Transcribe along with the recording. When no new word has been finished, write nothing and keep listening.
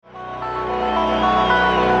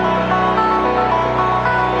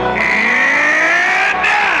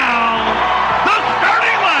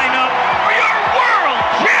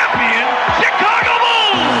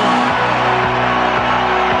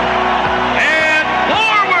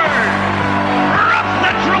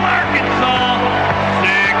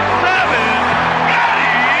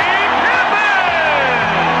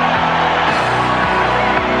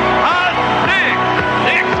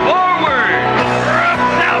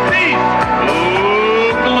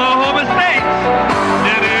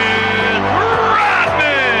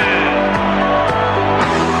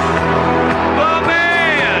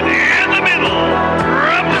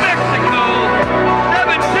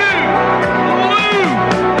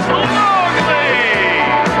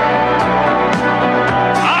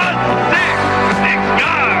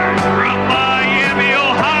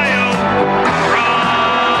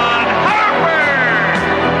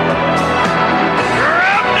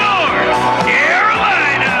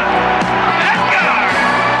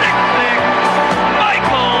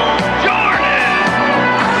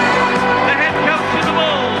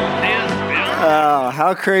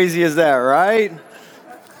crazy is that, right?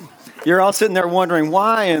 You're all sitting there wondering,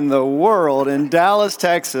 why in the world in Dallas,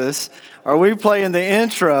 Texas, are we playing the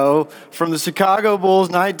intro from the Chicago Bulls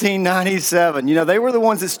 1997? You know, they were the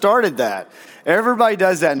ones that started that. Everybody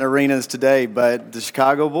does that in arenas today, but the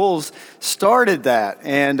Chicago Bulls started that.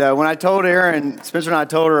 And when I told Erin, Spencer and I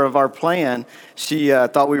told her of our plan, she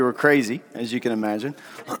thought we were crazy, as you can imagine.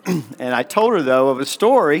 And I told her, though, of a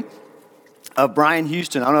story of Brian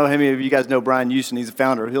Houston. I don't know how many of you guys know Brian Houston. He's the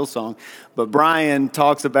founder of Hillsong. But Brian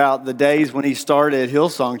talks about the days when he started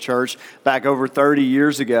Hillsong Church back over 30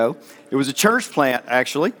 years ago. It was a church plant,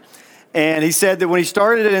 actually. And he said that when he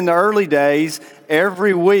started it in the early days,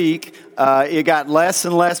 every week it got less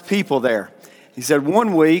and less people there. He said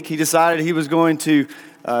one week he decided he was going to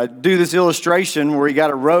do this illustration where he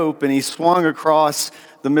got a rope and he swung across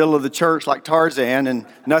the middle of the church like Tarzan, and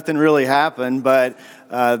nothing really happened. But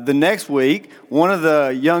the next week, one of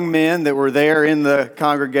the young men that were there in the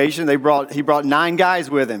congregation, he brought 9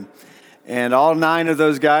 guys with him. And all 9 of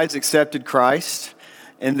those guys accepted Christ.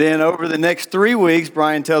 And then over the next 3 weeks,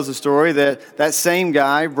 Brian tells the story that same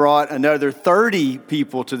guy brought another 30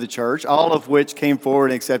 people to the church, all of which came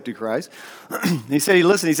forward and accepted Christ. He said,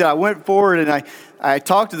 I went forward and I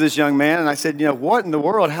talked to this young man and I said, what in the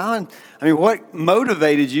world, what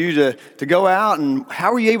motivated you to go out and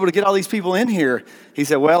how were you able to get all these people in here? He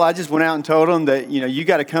said, well, I just went out and told them that, you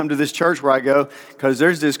got to come to this church where I go because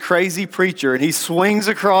there's this crazy preacher and he swings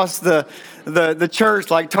across the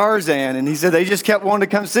church like Tarzan. And he said, they just kept wanting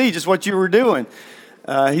to come see just what you were doing.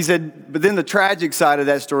 He said, but then the tragic side of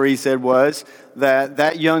that story, he said, was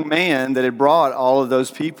that young man that had brought all of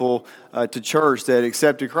those people to church that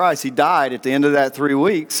accepted Christ, he died at the end of that 3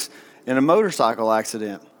 weeks in a motorcycle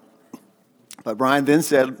accident. But Brian then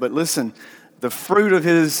said, but listen, the fruit of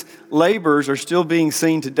his labors are still being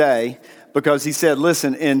seen today because he said,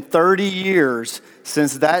 listen, in 30 years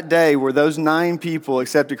since that day where those 9 people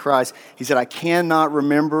accepted Christ, he said, I cannot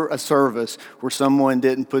remember a service where someone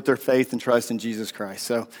didn't put their faith and trust in Jesus Christ.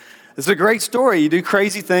 So it's a great story. You do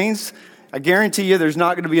crazy things. I guarantee you there's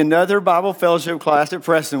not going to be another Bible fellowship class at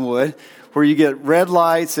Prestonwood where you get red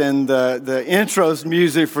lights and the intros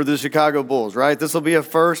music for the Chicago Bulls, right? This will be a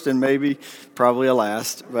first and probably a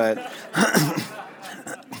last, but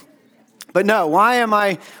but no, why am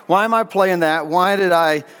I playing that? Why did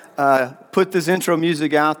I put this intro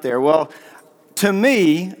music out there? Well, to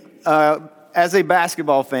me, as a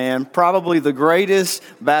basketball fan, probably the greatest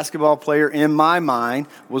basketball player in my mind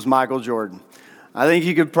was Michael Jordan. I think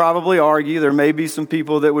you could probably argue there may be some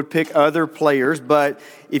people that would pick other players, but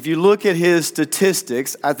if you look at his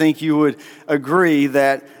statistics, I think you would agree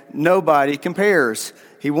that nobody compares.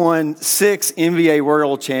 He won 6 NBA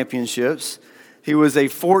World Championships. He was a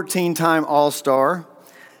 14-time All-Star.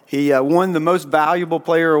 He won the Most Valuable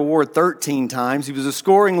Player Award 13 times. He was a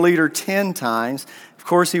scoring leader 10 times. Of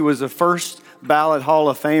course, he was a first ballot Hall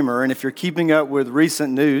of Famer. And if you're keeping up with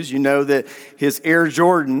recent news, you know that his Air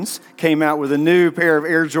Jordans came out with a new pair of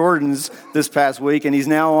Air Jordans this past week, and he's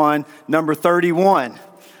now on number 31.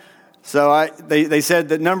 So they said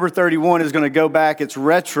that number 31 is going to go back, it's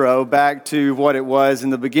retro, back to what it was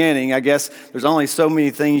in the beginning. I guess there's only so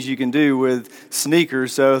many things you can do with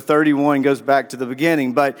sneakers, so 31 goes back to the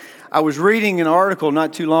beginning. But I was reading an article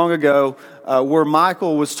not too long ago where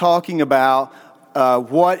Michael was talking about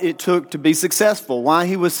what it took to be successful, why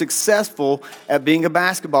he was successful at being a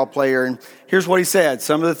basketball player. And here's what he said,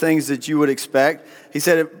 some of the things that you would expect. He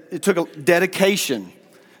said it took a dedication,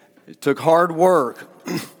 it took hard work,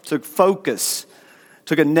 it took focus, it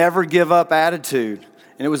took a never give up attitude,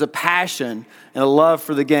 and it was a passion and a love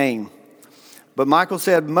for the game. But Michael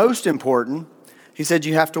said most important, he said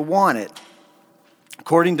you have to want it.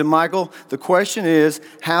 According to Michael, the question is,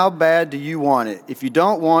 how bad do you want it? If you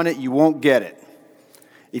don't want it, you won't get it.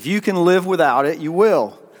 If you can live without it, you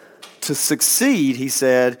will. To succeed, he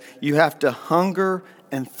said, you have to hunger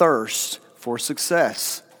and thirst for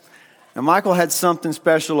success. Now, Michael had something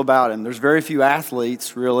special about him. There's very few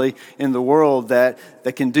athletes, really, in the world that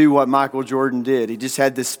can do what Michael Jordan did. He just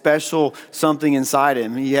had this special something inside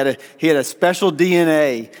him. He had a special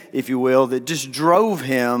DNA, if you will, that just drove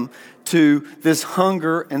him to this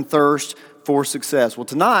hunger and thirst for success. Well,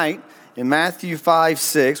 tonight, in Matthew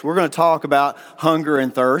 5:6, we're going to talk about hunger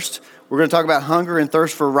and thirst. We're going to talk about hunger and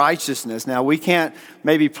thirst for righteousness. Now, we can't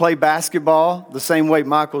maybe play basketball the same way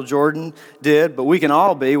Michael Jordan did, but we can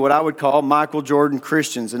all be what I would call Michael Jordan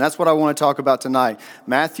Christians. And that's what I want to talk about tonight.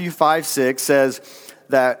 Matthew 5:6 says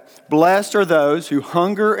that blessed are those who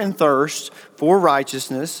hunger and thirst for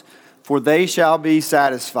righteousness, for they shall be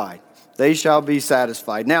satisfied. They shall be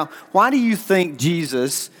satisfied. Now, why do you think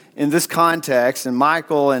Jesus, in this context, and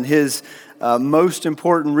Michael and his most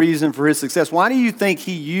important reason for his success. Why do you think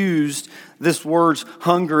he used this words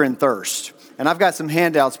hunger and thirst? And I've got some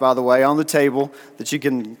handouts, by the way, on the table that you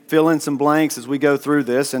can fill in some blanks as we go through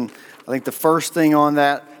this. And I think the first thing on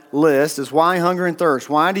that list is why hunger and thirst?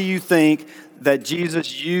 Why do you think that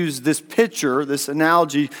Jesus used this picture, this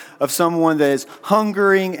analogy of someone that is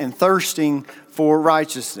hungering and thirsting for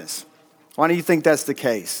righteousness? Why do you think that's the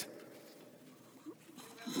case?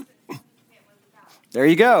 There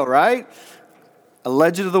you go, right? A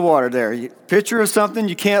legend of the water there. Picture of something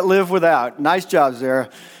you can't live without. Nice job, Zara.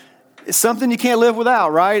 It's something you can't live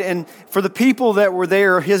without, right? And for the people that were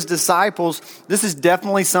there, his disciples, this is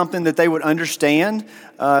definitely something that they would understand.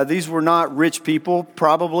 These were not rich people,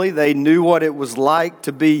 probably. They knew what it was like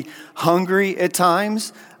to be hungry at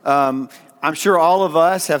times. I'm sure all of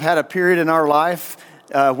us have had a period in our life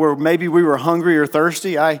where maybe we were hungry or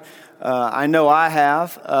thirsty. I know I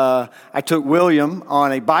have. I took William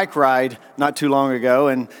on a bike ride not too long ago,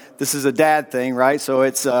 and this is a dad thing, right? So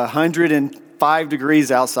it's 105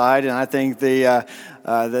 degrees outside, and I think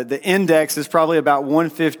the index is probably about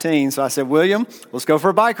 115. So I said, William, let's go for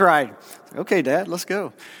a bike ride. Okay, Dad, let's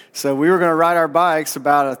go. So we were going to ride our bikes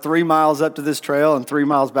about 3 miles up to this trail and 3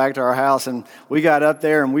 miles back to our house. And we got up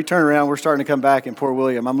there and we turned around. We're starting to come back. And poor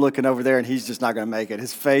William, I'm looking over there and he's just not going to make it.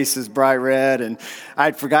 His face is bright red. And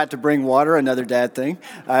I forgot to bring water, another dad thing.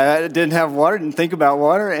 I didn't have water, didn't think about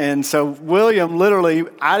water. And so William literally,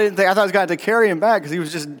 I thought I was going to carry him back because he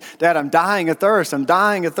was just, Dad, I'm dying of thirst. I'm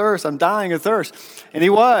dying of thirst. I'm dying of thirst. And he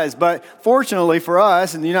was. But fortunately for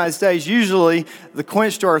us in the United States, usually the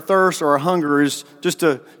quench to our thirst or our hunger is just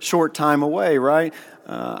a short time away, right?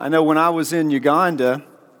 I know when I was in Uganda,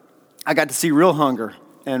 I got to see real hunger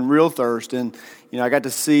and real thirst, and I got to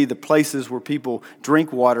see the places where people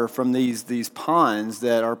drink water from these ponds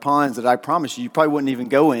that are ponds that I promise you probably wouldn't even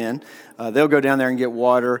go in. They'll go down there and get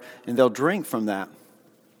water, and they'll drink from that.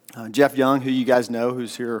 Jeff Young, who you guys know,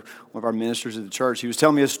 who's here, one of our ministers of the church, he was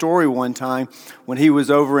telling me a story one time when he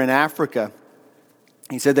was over in Africa.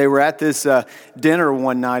 He said they were at this dinner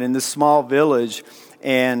one night in this small village,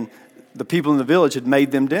 and the people in the village had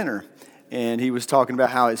made them dinner. And he was talking about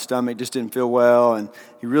how his stomach just didn't feel well, and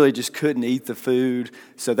he really just couldn't eat the food.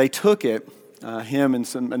 So they took it, him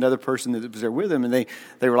and another person that was there with him, and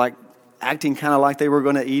they were like acting kind of like they were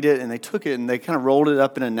going to eat it, and they took it and they kind of rolled it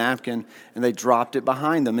up in a napkin, and they dropped it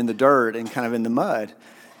behind them in the dirt and kind of in the mud.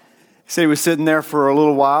 He said he was sitting there for a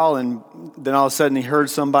little while, and then all of a sudden he heard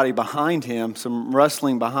somebody behind him, some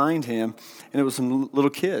rustling behind him, and it was some little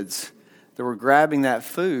kids that were grabbing that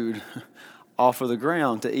food off of the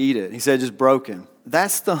ground to eat it. He said just broken.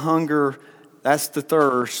 That's the hunger, that's the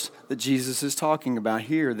thirst that Jesus is talking about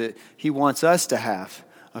here, that he wants us to have.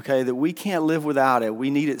 Okay, that we can't live without it. We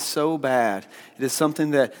need it so bad. It is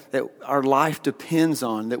something that our life depends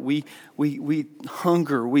on, that we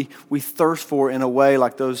hunger, we thirst for in a way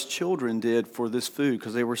like those children did for this food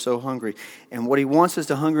because they were so hungry. And what he wants us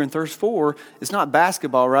to hunger and thirst for is not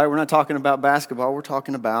basketball, right? We're not talking about basketball. We're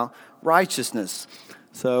talking about righteousness.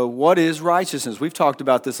 So what is righteousness? We've talked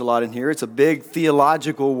about this a lot in here. It's a big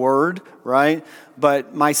theological word, right?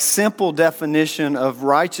 But my simple definition of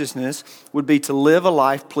righteousness would be to live a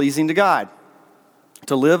life pleasing to God.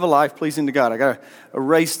 To live a life pleasing to God. I got to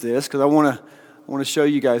erase this because I want to show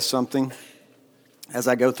you guys something as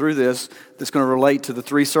I go through this that's going to relate to the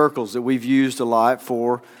three circles that we've used a lot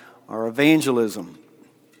for our evangelism.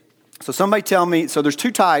 So somebody tell me, so there's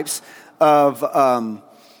two types of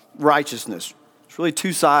righteousness. It's really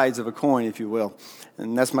two sides of a coin, if you will.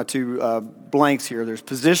 And that's my two blanks here. There's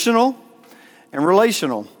positional and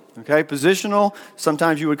relational. Okay, positional,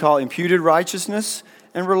 sometimes you would call imputed righteousness,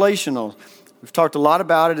 and relational. We've talked a lot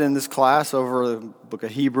about it in this class over the book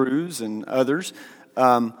of Hebrews and others.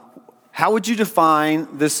 How would you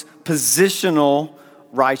define this positional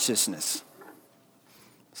righteousness?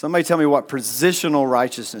 Somebody tell me what positional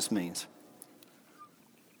righteousness means.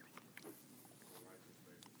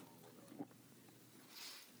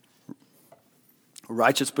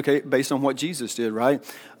 Righteous based on what Jesus did, right?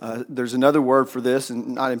 There's another word for this,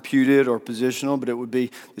 and not imputed or positional, but it would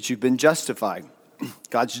be that you've been justified.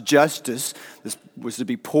 God's justice was to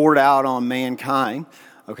be poured out on mankind,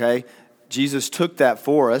 okay? Jesus took that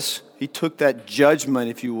for us. He took that judgment,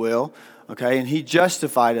 if you will, okay? And he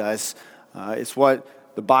justified us. It's what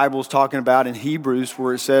the Bible's talking about in Hebrews,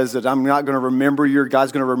 where it says that God's going to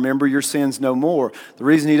remember your sins no more. The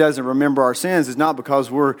reason he doesn't remember our sins is not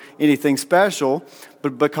because we're anything special,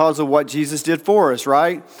 but because of what Jesus did for us,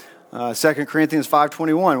 right? 2 Corinthians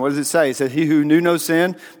 5:21, what does it say? It says, he who knew no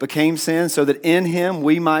sin became sin so that in him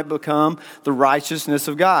we might become the righteousness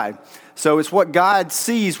of God. So it's what God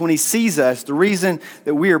sees when he sees us. The reason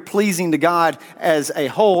that we are pleasing to God as a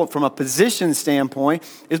whole from a position standpoint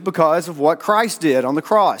is because of what Christ did on the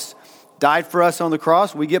cross. Died for us on the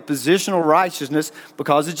cross. We get positional righteousness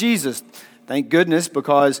because of Jesus. Thank goodness,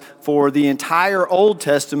 because for the entire Old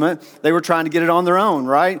Testament, they were trying to get it on their own,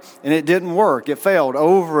 right? And it didn't work. It failed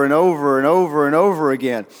over and over and over and over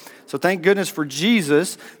again. So thank goodness for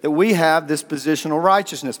Jesus that we have this positional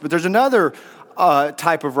righteousness. But there's another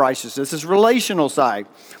type of righteousness, this relational side.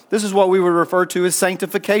 This is what we would refer to as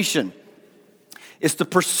sanctification. It's the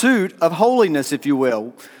pursuit of holiness, if you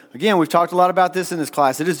will. Again, we've talked a lot about this in this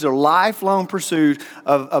class. It is a lifelong pursuit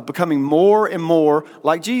of becoming more and more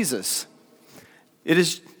like Jesus. It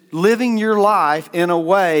is living your life in a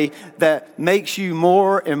way that makes you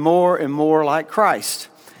more and more and more like Christ.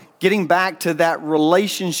 Getting back to that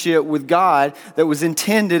relationship with God that was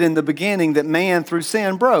intended in the beginning that man through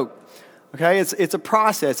sin broke. Okay, it's a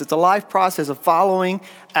process. It's a life process of following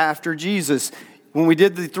after Jesus. When we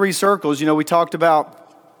did the 3 circles, we talked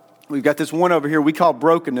about, we've got this one over here we call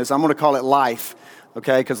brokenness. I'm going to call it life,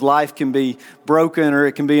 okay, because life can be broken or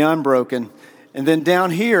it can be unbroken. And then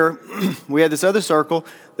down here, we had this other circle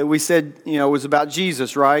that we said, was about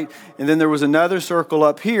Jesus, right? And then there was another circle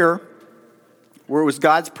up here where it was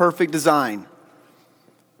God's perfect design.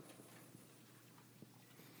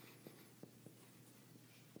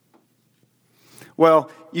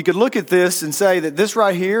 Well, you could look at this and say that this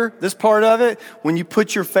right here, this part of it, when you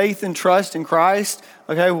put your faith and trust in Christ,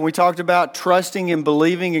 okay, when we talked about trusting and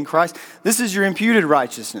believing in Christ, this is your imputed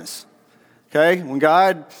righteousness, okay? When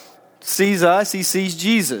God sees us, he sees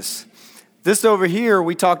Jesus. This over here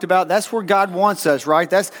we talked about, that's where God wants us, right?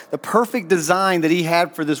 That's the perfect design that he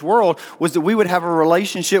had for this world, was that we would have a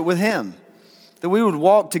relationship with him, that we would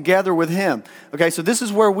walk together with him. Okay, so this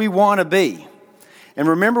is where we want to be. And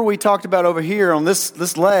remember we talked about over here on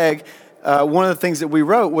this leg, one of the things that we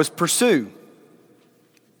wrote was pursue.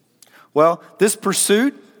 Well, this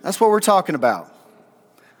pursuit, that's what we're talking about.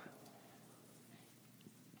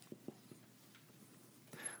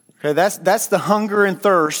 Okay, that's the hunger and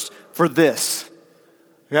thirst for this.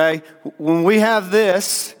 Okay, when we have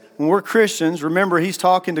this, when we're Christians, remember he's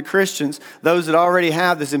talking to Christians, those that already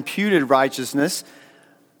have this imputed righteousness,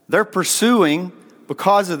 they're pursuing,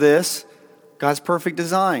 because of this, God's perfect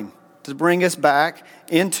design to bring us back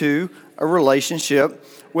into a relationship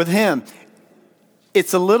with him.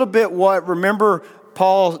 It's a little bit what, remember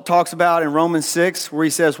Paul talks about in Romans 6, where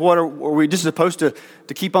he says, are we just supposed to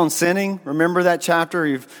keep on sinning? Remember that chapter?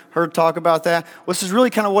 You've heard talk about that? Well, this is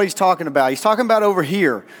really kind of what he's talking about. He's talking about over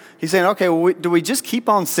here. He's saying, okay, well, do we just keep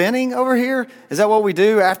on sinning over here? Is that what we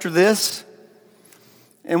do after this?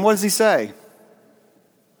 And what does he say?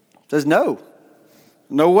 He says, no.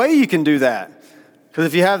 No way you can do that. Because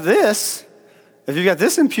if you have this, if you've got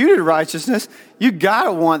this imputed righteousness, you got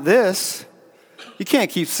to want this. You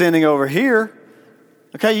can't keep sinning over here.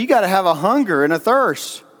 Okay, you got to have a hunger and a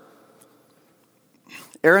thirst.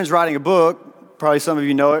 Erin's writing a book, probably some of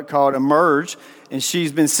you know it, called Emerge, and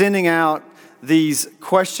she's been sending out these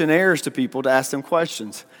questionnaires to people to ask them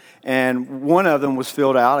questions. And one of them was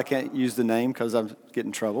filled out, I can't use the name because I'm getting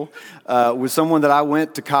in trouble, with someone that I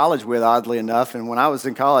went to college with, oddly enough. And when I was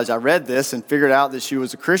in college, I read this and figured out that she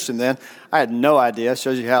was a Christian then. I had no idea. It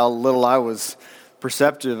shows you how little I was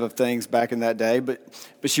perceptive of things back in that day. But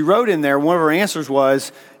she wrote in there, one of her answers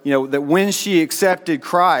was, that when she accepted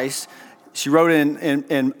Christ, she wrote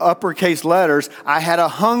in uppercase letters, I had a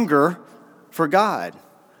hunger for God.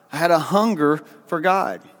 I had a hunger for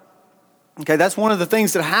God. Okay, that's one of the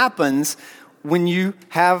things that happens when you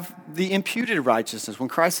have the imputed righteousness, when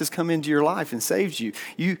Christ has come into your life and saved you.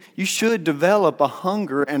 You should develop a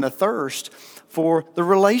hunger and a thirst for the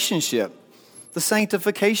relationship, the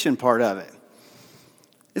sanctification part of it.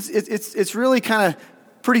 It's really kind of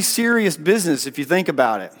pretty serious business if you think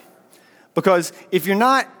about it. Because if you're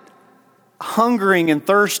not hungering and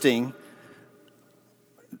thirsting,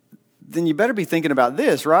 then you better be thinking about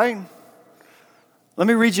this, right? Let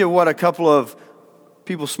me read you what a couple of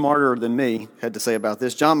people smarter than me had to say about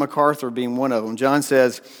this. John MacArthur being one of them. John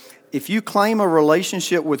says, if you claim a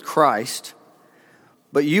relationship with Christ,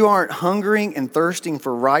 but you aren't hungering and thirsting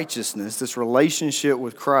for righteousness, this relationship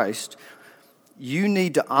with Christ, you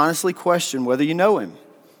need to honestly question whether you know him.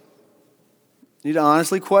 You need to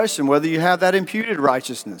honestly question whether you have that imputed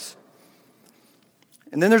righteousness.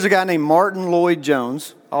 And then there's a guy named Martin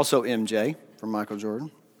Lloyd-Jones, also MJ, from Michael Jordan.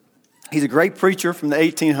 He's a great preacher from the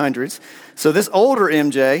 1800s. So this older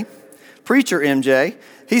MJ, preacher MJ,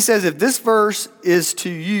 he says, if this verse is to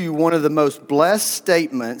you one of the most blessed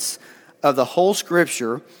statements of the whole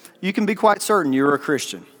Scripture, you can be quite certain you're a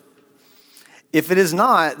Christian. If it is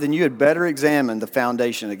not, then you had better examine the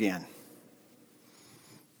foundation again.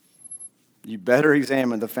 You better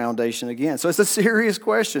examine the foundation again. So it's a serious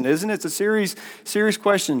question, isn't it? It's a serious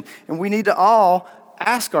question. And we need to all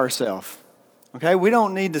ask ourselves, okay? We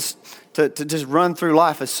don't need to just run through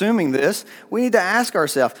life assuming this. We need to ask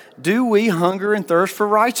ourselves, do we hunger and thirst for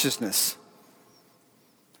righteousness?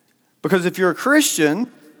 Because if you're a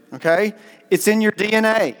Christian, okay, it's in your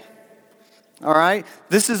DNA, all right?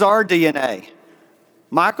 This is our DNA.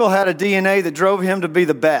 Michael had a DNA that drove him to be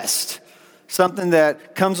the best. Something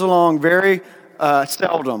that comes along very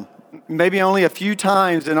seldom. Maybe only a few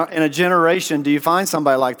times in a generation do you find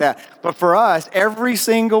somebody like that. But for us, every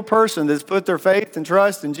single person that's put their faith and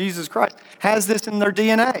trust in Jesus Christ has this in their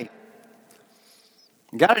DNA.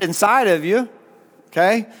 You got it inside of you,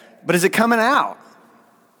 okay? But is it coming out?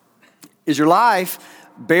 Is your life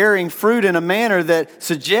bearing fruit in a manner that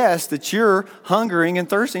suggests that you're hungering and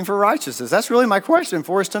thirsting for righteousness? That's really my question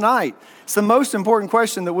for us tonight. It's the most important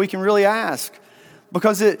question that we can really ask,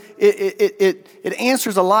 because it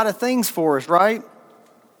answers a lot of things for us, right?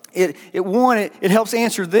 It helps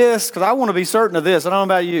answer this, because I want to be certain of this. I don't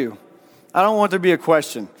know about you. I don't want there to be a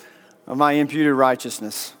question of my imputed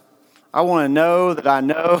righteousness. I want to know that I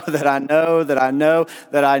know that I know that I know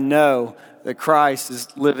that I know that Christ is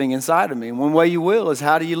living inside of me. And one way you will is,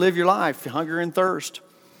 how do you live your life? Hunger and thirst.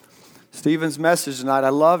 Stephen's message tonight, I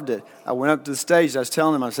loved it. I went up to the stage, I was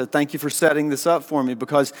telling him, I said, thank you for setting this up for me,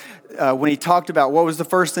 because when he talked about what was the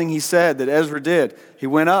first thing he said that Ezra did, he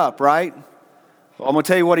went up, right? Well, I'm going to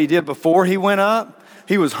tell you what he did before he went up.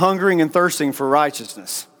 He was hungering and thirsting for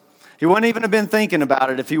righteousness. He wouldn't even have been thinking about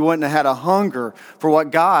it if he wouldn't have had a hunger for what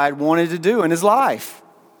God wanted to do in his life.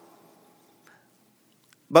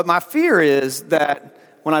 But my fear is that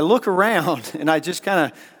when I look around and I just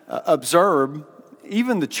kind of observe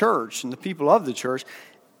even the church and the people of the church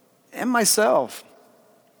and myself,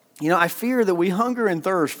 I fear that we hunger and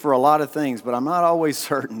thirst for a lot of things, but I'm not always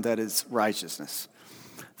certain that it's righteousness,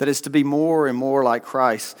 that it's to be more and more like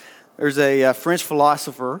Christ. There's a French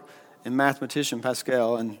philosopher and mathematician,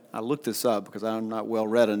 Pascal, and I looked this up because I'm not well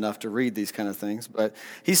read enough to read these kind of things, but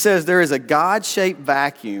he says there is a God-shaped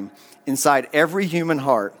vacuum inside every human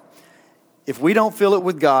heart. If we don't fill it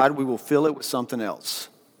with God, we will fill it with something else.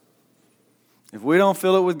 If we don't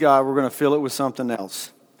fill it with God, we're going to fill it with something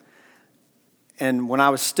else. And when I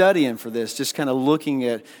was studying for this, just kind of looking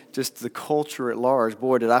at just the culture at large,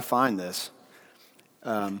 boy, did I find this.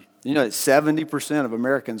 That 70% of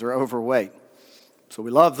Americans are overweight. So we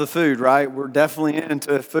love the food, right? We're definitely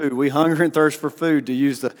into food. We hunger and thirst for food, to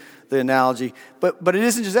use the analogy. But it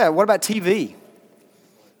isn't just that. What about TV?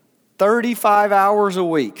 35 hours a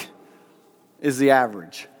week is the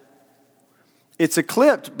average. It's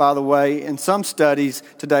eclipsed, by the way, in some studies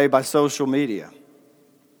today by social media.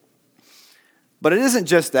 But it isn't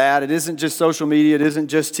just that. It isn't just social media. It isn't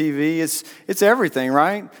just TV. It's everything,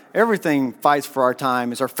 right? Everything fights for our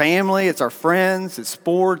time. It's our family. It's our friends. It's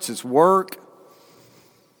sports. It's work.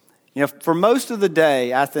 For most of the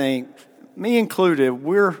day, I think, me included,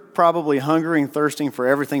 we're probably hungering, thirsting for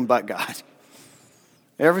everything but God.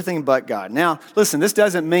 Everything but God. Now, listen, this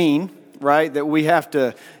doesn't mean, right, that we have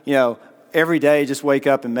to, every day just wake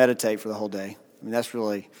up and meditate for the whole day.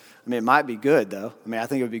 It might be good, though. I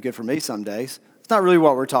think it would be good for me some days. It's not really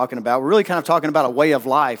what we're talking about. We're really kind of talking about a way of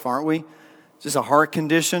life, aren't we? Just a heart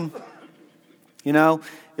condition.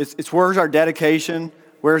 It's where's our dedication?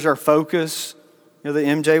 Where's our focus? That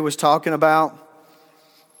MJ was talking about.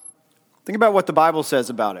 Think about what the Bible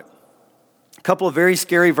says about it. A couple of very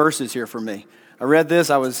scary verses here for me. I read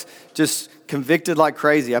this, I was just convicted like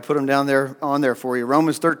crazy. I put them on there for you.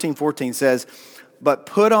 Romans 13:14 says, "But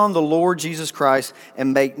put on the Lord Jesus Christ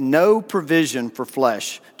and make no provision for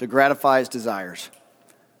flesh to gratify its desires."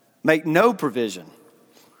 Make no provision.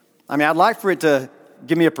 I'd like for it to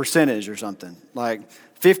give me a percentage or something. Like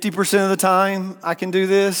 50% of the time I can do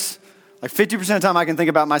this. Like 50% of the time I can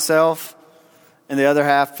think about myself. And the other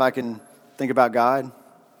half I can think about God.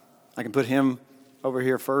 I can put Him over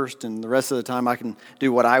here first, and the rest of the time I can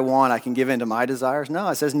do what I want. I can give in to my desires. No,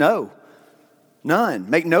 it says no. None.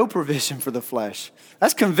 Make no provision for the flesh.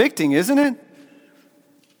 That's convicting, isn't it?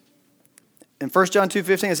 In 1 John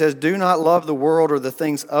 2:15 it says, "Do not love the world or the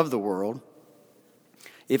things of the world.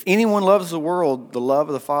 If anyone loves the world, the love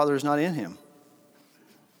of the Father is not in him."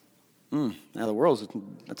 Now the world,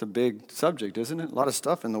 that's a big subject, isn't it? A lot of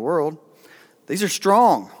stuff in the world. These are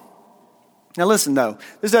strong. Now listen though,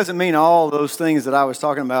 this doesn't mean all those things that I was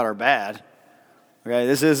talking about are bad. Okay,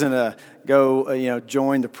 this isn't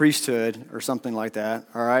join the priesthood or something like that.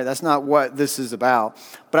 All right, that's not what this is about.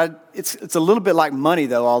 But it's a little bit like money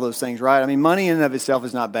though, all those things, right? Money in and of itself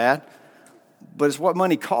is not bad. but it's what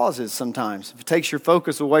money causes sometimes. If it takes your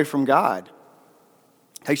focus away from God.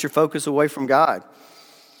 Takes your focus away from God.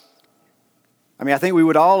 I mean, I think we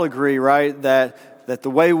would all agree, right, that the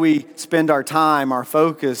way we spend our time, our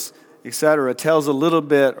focus, etc., tells a little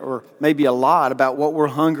bit or maybe a lot about what we're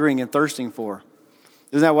hungering and thirsting for.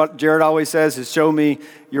 Isn't that what Jared always says? Is show me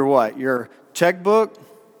your what? Your checkbook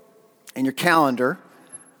and your calendar,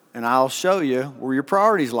 and I'll show you where your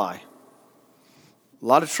priorities lie. A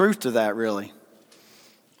lot of truth to that, really.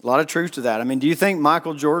 A lot of truth to that. I mean, do you think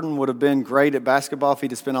Michael Jordan would have been great at basketball if he'd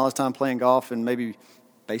have spent all his time playing golf and maybe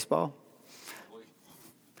baseball?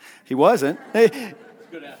 He wasn't.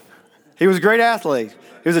 He was a great athlete.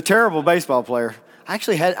 He was a terrible baseball player. I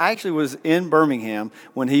actually was in Birmingham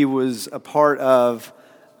when he was a part of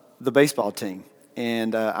the baseball team.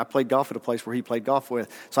 And I played golf at a place where he played golf with.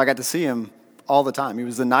 So I got to see him all the time. He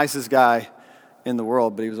was the nicest guy in the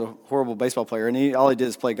world, but he was a horrible baseball player. And all he did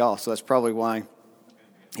is play golf. So that's probably why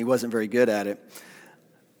he wasn't very good at it.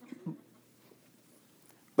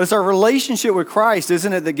 But it's our relationship with Christ,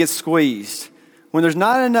 isn't it, that gets squeezed? When there's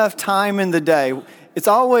not enough time in the day, it's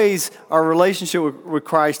always our relationship with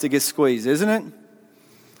Christ that gets squeezed, isn't it?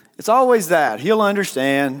 It's always that. He'll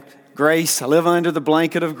understand. Grace. I live under the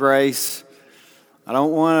blanket of grace. I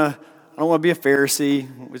don't want to be a Pharisee,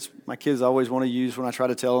 which my kids always want to use when I try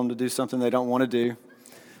to tell them to do something they don't want to do.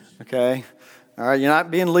 Okay? All right, you're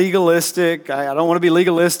not being legalistic. I don't want to be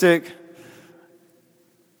legalistic.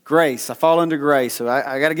 Grace. I fall under grace, so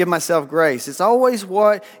I got to give myself grace. It's always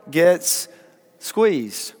what gets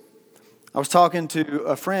squeezed. I was talking to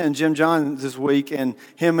a friend, Jim Johns, this week, and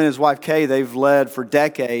him and his wife, Kay, they've led for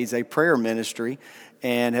decades a prayer ministry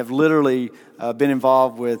and have literally been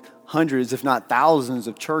involved with hundreds, if not thousands,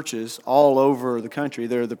 of churches all over the country.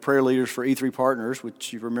 They're the prayer leaders for E3 Partners,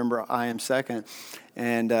 which you remember I am second.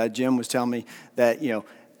 And Jim was telling me that,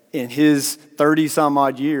 in his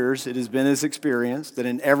 30-some-odd years, it has been his experience that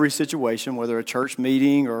in every situation, whether a church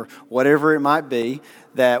meeting or whatever it might be,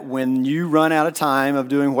 that when you run out of time of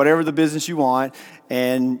doing whatever the business you want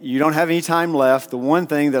and you don't have any time left, the one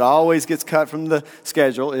thing that always gets cut from the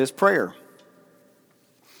schedule is prayer.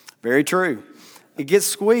 Very true. It gets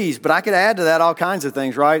squeezed, but I could add to that all kinds of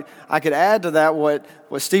things, right? I could add to that what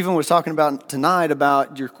Stephen was talking about tonight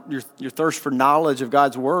about your thirst for knowledge of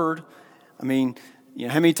God's Word. I mean,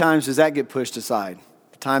 how many times does that get pushed aside?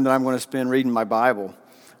 The time that I'm going to spend reading my Bible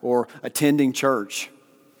or attending church.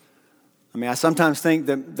 I mean, I sometimes think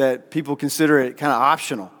that people consider it kind of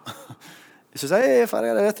optional. It says, hey, if I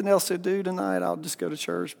got nothing else to do tonight, I'll just go to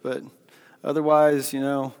church. But otherwise,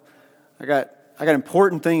 I got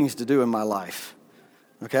important things to do in my life.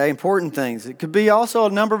 Okay, important things. It could be also a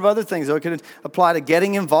number of other things. It could apply to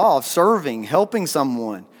getting involved, serving, helping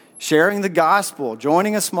someone, sharing the gospel,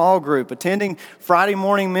 joining a small group, attending Friday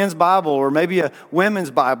morning men's Bible or maybe a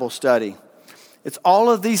women's Bible study. It's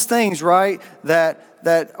all of these things, right, that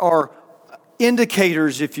are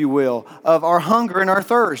indicators, if you will, of our hunger and our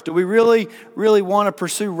thirst. Do we really, really want to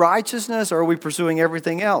pursue righteousness, or are we pursuing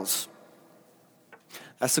everything else?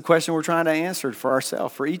 That's the question we're trying to answer for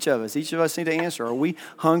ourselves, for each of us. Each of us need to answer. Are we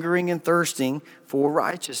hungering and thirsting for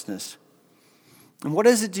righteousness? And what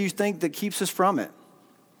is it, do you think, that keeps us from it?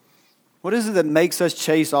 What is it that makes us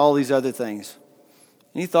chase all these other things?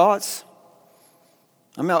 Any thoughts?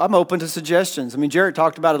 I'm open to suggestions. I mean, Jared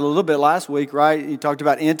talked about it a little bit last week, right? He talked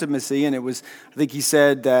about intimacy, and I think he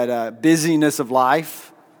said that busyness of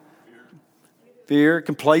life, fear,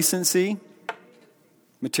 complacency,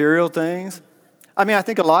 material things. I mean, I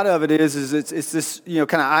think a lot of it is it's this,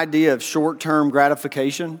 kind of idea of short-term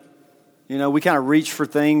gratification. We kind of reach for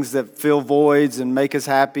things that fill voids and make us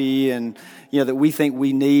happy and, that we think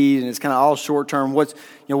we need. And it's kind of all short-term. What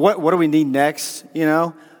do we need next,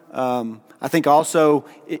 I think also,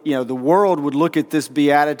 the world would look at this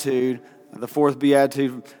beatitude, the fourth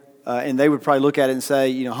beatitude, and they would probably look at it and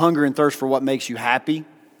say, hunger and thirst for what makes you happy.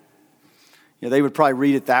 They would probably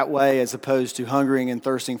read it that way as opposed to hungering and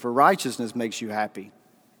thirsting for righteousness makes you happy.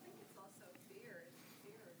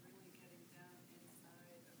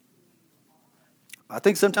 I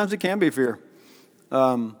think sometimes it can be fear.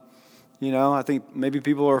 I think maybe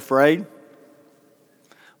people are afraid.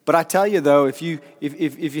 But I tell you though, if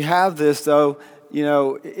you have this though,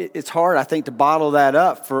 it's hard, I think, to bottle that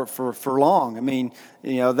up for long. I mean,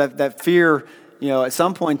 that fear, at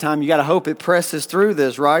some point in time, you got to hope it presses through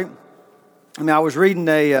this, right? I mean, I was reading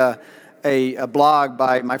a blog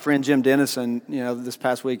by my friend Jim Dennison, this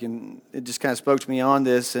past week, and it just kind of spoke to me on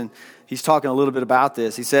this, and he's talking a little bit about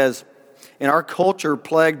this. He says, in our culture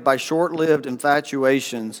plagued by short-lived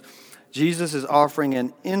infatuations, Jesus is offering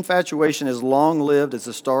an infatuation as long-lived as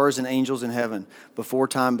the stars and angels in heaven before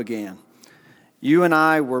time began. You and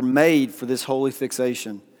I were made for this holy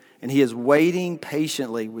fixation, and he is waiting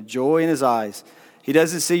patiently with joy in his eyes. He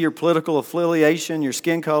doesn't see your political affiliation, your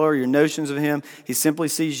skin color, your notions of him. He simply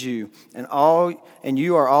sees you, and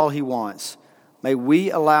you are all he wants. May we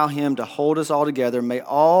allow him to hold us all together. May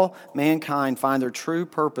all mankind find their true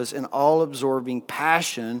purpose in all-absorbing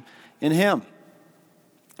passion in him.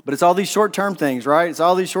 But it's all these short-term things, right? It's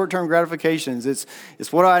all these short-term gratifications. It's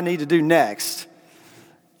what I need to do next,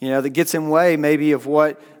 that gets in way maybe of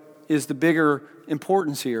what is the bigger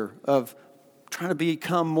importance here of trying to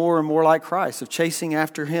become more and more like Christ, of chasing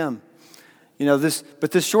after him.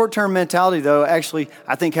 But this short-term mentality, though, actually,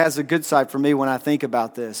 I think has a good side for me when I think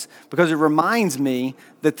about this, because it reminds me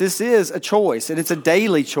that this is a choice, and it's a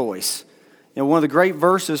daily choice. One of the great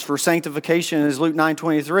verses for sanctification is Luke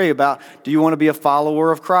 9:23 about, do you want to be a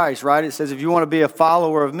follower of Christ, right? It says, if you want to be a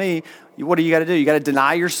follower of me, what do you got to do? You got to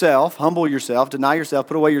deny yourself, humble yourself, deny yourself,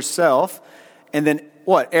 put away yourself, and then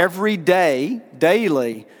what? Every day,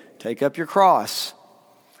 daily, take up your cross.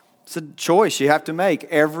 It's a choice you have to make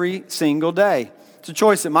every single day. It's a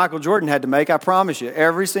choice that Michael Jordan had to make, I promise you.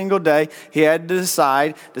 Every single day, he had to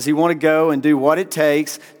decide, does he want to go and do what it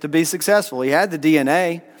takes to be successful? He had the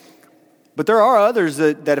DNA, but there are others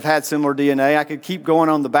that have had similar DNA. I could keep going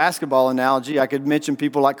on the basketball analogy. I could mention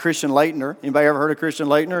people like Christian Laettner. Anybody ever heard of Christian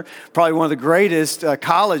Laettner? Probably one of the greatest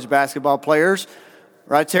college basketball players,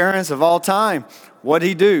 right, Terrence, of all time. What'd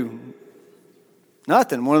he do?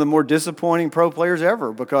 Nothing. One of the more disappointing pro players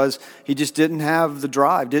ever, because he just didn't have the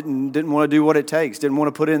drive, didn't want to do what it takes, didn't want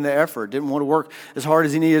to put in the effort, didn't want to work as hard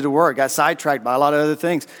as he needed to work, got sidetracked by a lot of other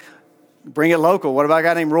things. Bring it local. What about a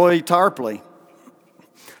guy named Roy Tarpley?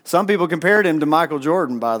 Some people compared him to Michael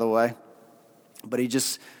Jordan, by the way, but he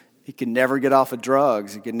could never get off of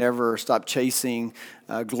drugs. He could never stop chasing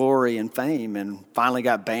glory and fame, and finally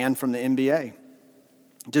got banned from the NBA.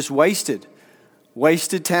 Just wasted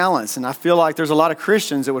talents. And I feel like there's a lot of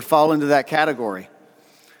Christians that would fall into that category,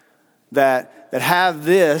 that have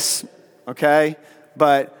this, okay,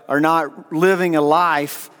 but are not living a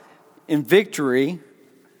life in victory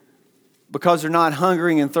because they're not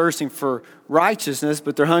hungering and thirsting for righteousness,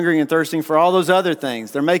 but they're hungering and thirsting for all those other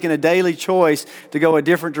things. They're making a daily choice to go a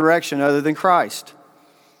different direction other than Christ.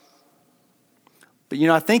 But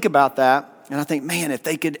I think about that, and I think, man, if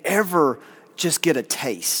they could ever just get a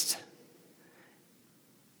taste,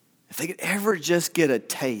 if they could ever just get a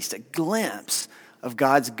taste, a glimpse of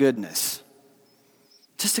God's goodness,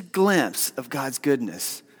 just a glimpse of God's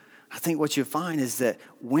goodness, I think what you find is that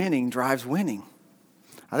winning drives winning.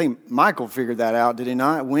 I think Michael figured that out, did he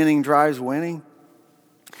not? Winning drives winning.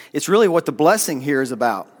 It's really what the blessing here is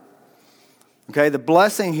about. Okay, the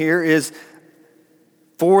blessing here is,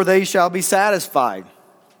 for they shall be satisfied.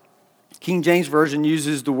 King James Version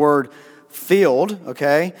uses the word filled,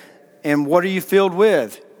 okay? And what are you filled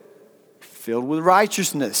with? Filled with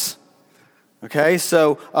righteousness. Okay,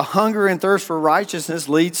 so a hunger and thirst for righteousness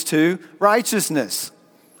leads to righteousness.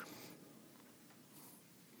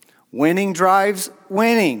 Winning drives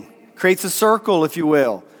winning. Creates a circle, if you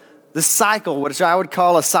will. The cycle, which I would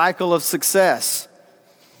call a cycle of success.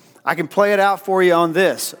 I can play it out for you on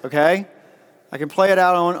this, okay? I can play it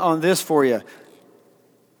out on this for you.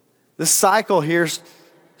 The cycle here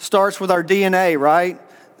starts with our DNA, right?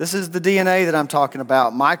 This is the DNA that I'm talking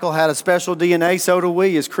about. Michael had a special DNA, so do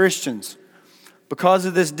we as Christians. Because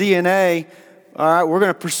of this DNA, all right, we're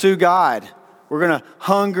going to pursue God. We're going to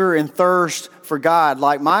hunger and thirst for God,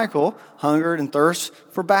 like Michael hungered and thirst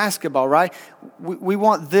for basketball, right? We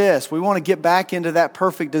want this. We want to get back into that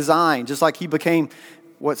perfect design, just like he became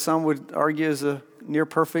what some would argue is a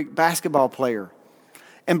near-perfect basketball player.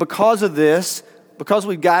 And because of this, because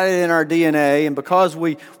we've got it in our DNA, and because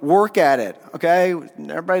we work at it, okay?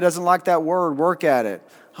 Everybody doesn't like that word, work at it.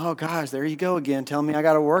 Oh, gosh, there you go again. Tell me I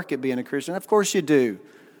got to work at being a Christian. Of course you do.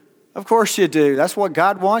 Of course you do. That's what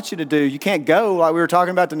God wants you to do. You can't go, like we were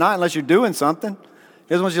talking about tonight, unless you're doing something. He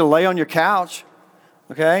doesn't want you to lay on your couch,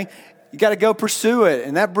 okay? You got to go pursue it,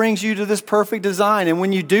 and that brings you to this perfect design. And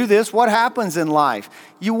when you do this, what happens in life?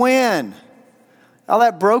 You win. All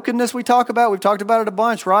that brokenness we talk about, we've talked about it a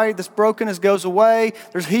bunch, right? This brokenness goes away.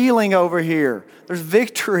 There's healing over here. There's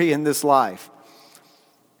victory in this life.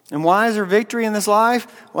 And why is there victory in this life?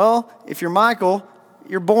 Well, if you're Michael,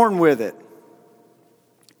 you're born with it.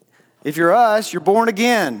 If you're us, you're born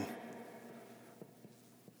again.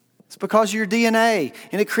 It's because of your DNA,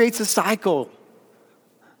 and it creates a cycle.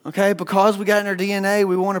 Okay, because we got in our DNA,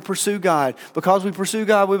 we want to pursue God. Because we pursue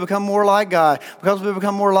God, we become more like God. Because we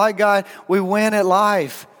become more like God, we win at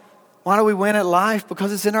life. Why do we win at life?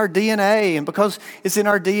 Because it's in our DNA. And because it's in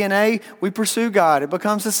our DNA, we pursue God. It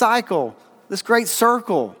becomes a cycle, this great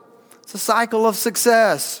circle. It's a cycle of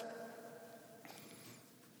success.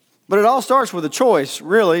 But it all starts with a choice,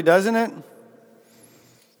 really, doesn't it?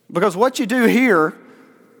 Because what you do here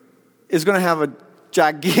is going to have a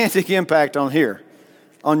gigantic impact on here,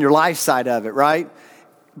 on your life side of it, right?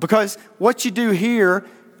 Because what you do here,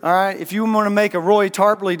 all right, if you want to make a Roy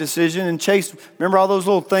Tarpley decision and chase, remember all those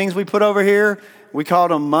little things we put over here? We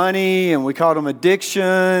called them money and we called them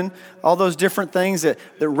addiction, all those different things that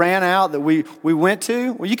ran out that we went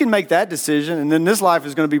to. Well, you can make that decision and then this life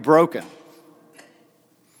is going to be broken.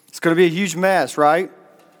 It's going to be a huge mess, right?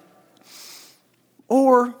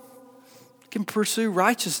 Or you can pursue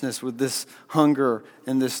righteousness with this hunger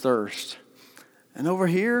and this thirst. And over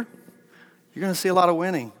here, you're going to see a lot of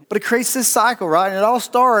winning. But it creates this cycle, right? And it all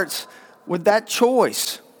starts with that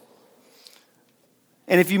choice.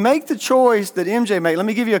 And if you make the choice that MJ made, let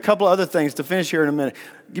me give you a couple of other things to finish here in a minute.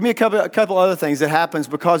 Give me a couple other things that happens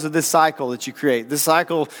because of this cycle that you create. This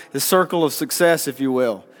cycle, this circle of success, if you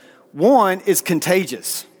will. One, it's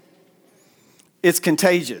contagious. It's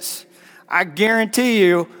contagious. I guarantee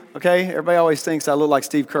you, okay, everybody always thinks I look like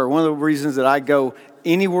Steve Kerr. One of the reasons that I go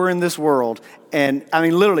anywhere in this world, and I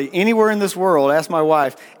mean literally anywhere in this world, ask my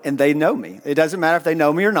wife, and they know me. It doesn't matter if they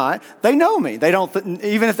know me or not. They know me. They don't,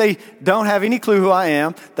 even if they don't have any clue who I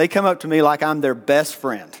am, they come up to me like I'm their best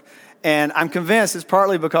friend. And I'm convinced it's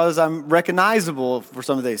partly because I'm recognizable for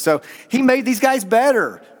some of these. So he made these guys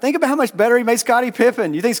better. Think about how much better he made Scottie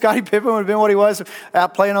Pippen. You think Scottie Pippen would have been what he was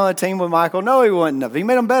out playing on the team with Michael? No, he wouldn't have. He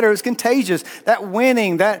made them better. It was contagious. That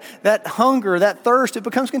winning, that hunger, that thirst, it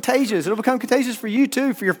becomes contagious. It'll become contagious for you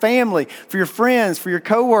too, for your family, for your friends, for your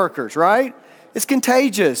coworkers, right? It's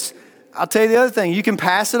contagious. I'll tell you the other thing. You can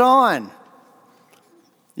pass it on.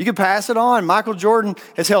 You can pass it on. Michael Jordan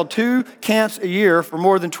has held 2 camps a year for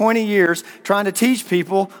more than 20 years trying to teach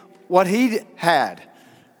people what he had.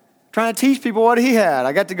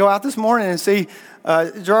 I got to go out this morning and see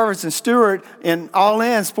Jarvis and Stewart in All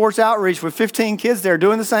In Sports Outreach with 15 kids there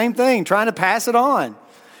doing the same thing, trying to pass it on,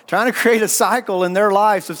 trying to create a cycle in their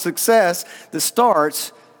lives of success that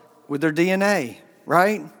starts with their DNA,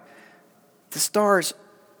 right? That starts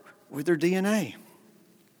with their DNA.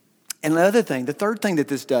 And the third thing that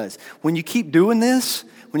this does, when you keep doing this,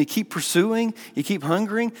 when you keep pursuing, you keep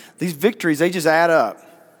hungering, these victories, they just add up.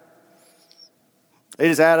 They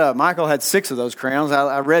just add up. Michael had 6 of those crowns.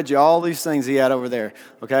 I read you all these things he had over there,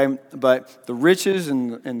 okay? But the riches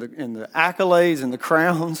and the accolades and the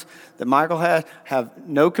crowns that Michael had have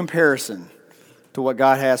no comparison to what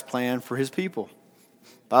God has planned for his people.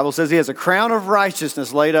 The Bible says he has a crown of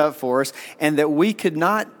righteousness laid up for us, and that we could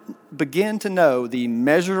not begin to know the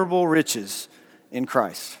immeasurable riches in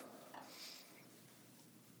Christ.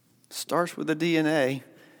 It starts with the DNA.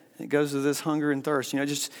 It goes to this hunger and thirst.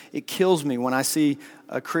 It kills me when I see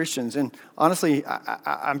Christians. And honestly,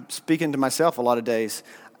 I'm speaking to myself a lot of days.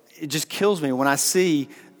 It just kills me when I see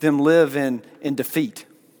them live in defeat.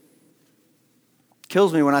 It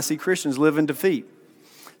kills me when I see Christians live in defeat.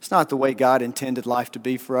 It's not the way God intended life to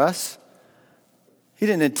be for us. He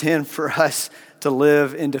didn't intend for us to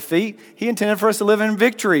live in defeat. He intended for us to live in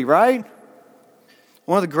victory, right?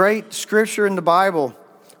 One of the great scripture in the Bible,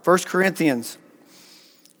 1 Corinthians.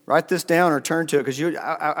 Write this down or turn to it because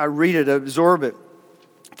I read it, absorb it.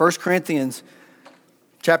 1 Corinthians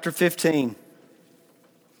chapter 15.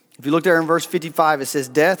 If you look there in verse 55, it says,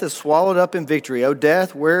 "Death is swallowed up in victory. O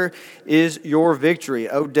death, where is your victory?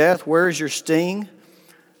 O death, where is your sting?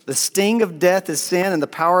 The sting of death is sin, and the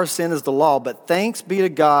power of sin is the law. But thanks be to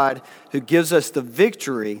God who gives us the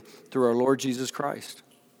victory through our Lord Jesus Christ.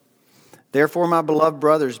 Therefore, my beloved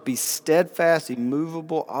brothers, be steadfast,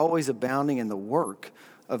 immovable, always abounding in the work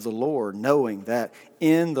of the Lord, knowing that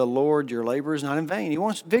in the Lord your labor is not in vain." He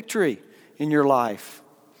wants victory in your life.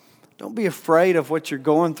 Don't be afraid of what you're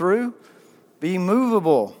going through. Be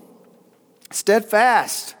immovable,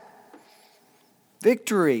 steadfast.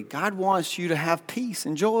 Victory. God wants you to have peace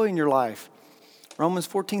and joy in your life. Romans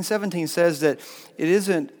 14:17 says that it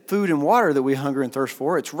isn't food and water that we hunger and thirst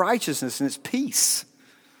for. It's righteousness and it's peace.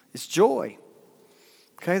 It's joy.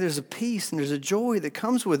 Okay, there's a peace and there's a joy that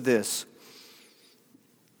comes with this.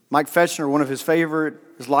 Mike Fetchner, one of his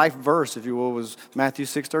life verse, if you will, was Matthew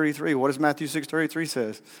 6:33. What does Matthew 6:33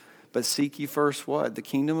 says? But seek ye first what? The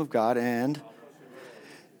kingdom of God and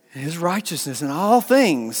his righteousness, and all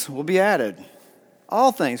things will be added.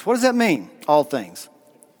 All things. What does that mean? All things.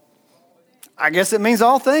 I guess it means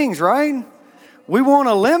all things, right? We want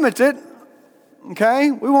to limit it, okay?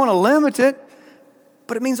 We want to limit it,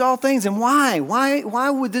 but it means all things. And why? Why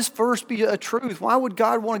would this verse be a truth? Why would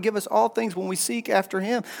God want to give us all things when we seek after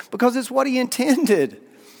him? Because it's what he intended.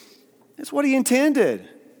 It's what he intended.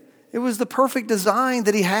 It was the perfect design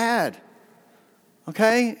that he had.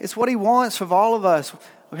 Okay? It's what he wants of all of us.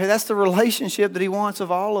 Okay, that's the relationship that he wants of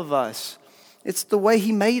all of us. It's the way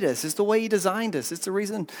he made us. It's the way he designed us. It's the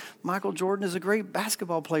reason Michael Jordan is a great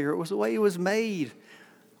basketball player. It was the way he was made.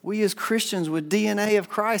 We as Christians with DNA of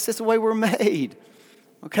Christ, that's the way we're made.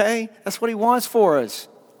 Okay? That's what he wants for us.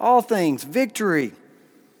 All things, victory.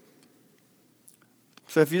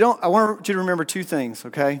 So if you don't, I want you to remember two things,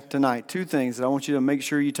 okay, tonight. Two things that I want you to make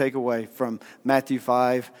sure you take away from Matthew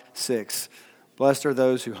 5:6. Blessed are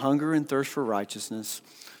those who hunger and thirst for righteousness,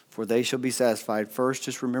 for they shall be satisfied. First,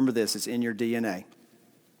 just remember this. It's in your DNA.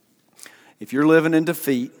 If you're living in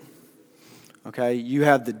defeat, okay, you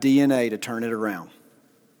have the DNA to turn it around.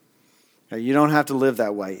 Okay, you don't have to live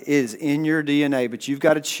that way. It is in your DNA, but you've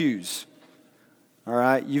got to choose. All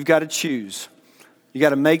right? You've got to choose. You got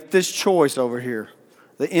to make this choice over here.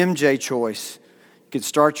 The MJ choice. You can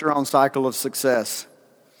start your own cycle of success.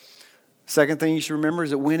 Second thing you should remember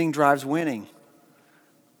is that winning drives winning.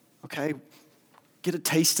 Okay? Get a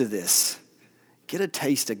taste of this. Get a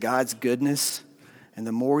taste of God's goodness. And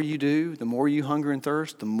the more you do, the more you hunger and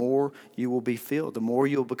thirst, the more you will be filled. The more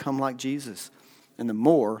you'll become like Jesus. And the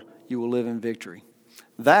more you will live in victory.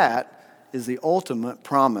 That is the ultimate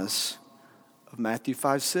promise of Matthew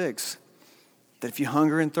 5:6. That if you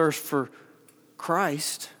hunger and thirst for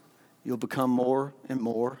Christ, you'll become more and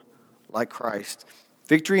more like Christ.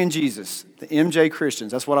 Victory in Jesus, the MJ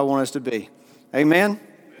Christians. That's what I want us to be. Amen?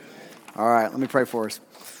 All right, let me pray for us.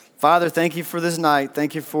 Father, thank you for this night.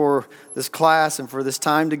 Thank you for this class and for this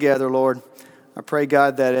time together, Lord. I pray,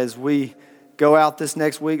 God, that as we go out this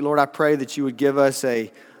next week, Lord, I pray that you would give us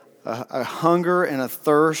a hunger and a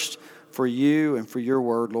thirst for you and for your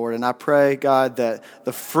word, Lord. And I pray, God, that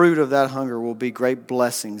the fruit of that hunger will be great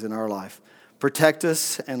blessings in our life. Protect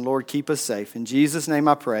us and, Lord, keep us safe. In Jesus' name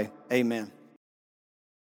I pray, amen.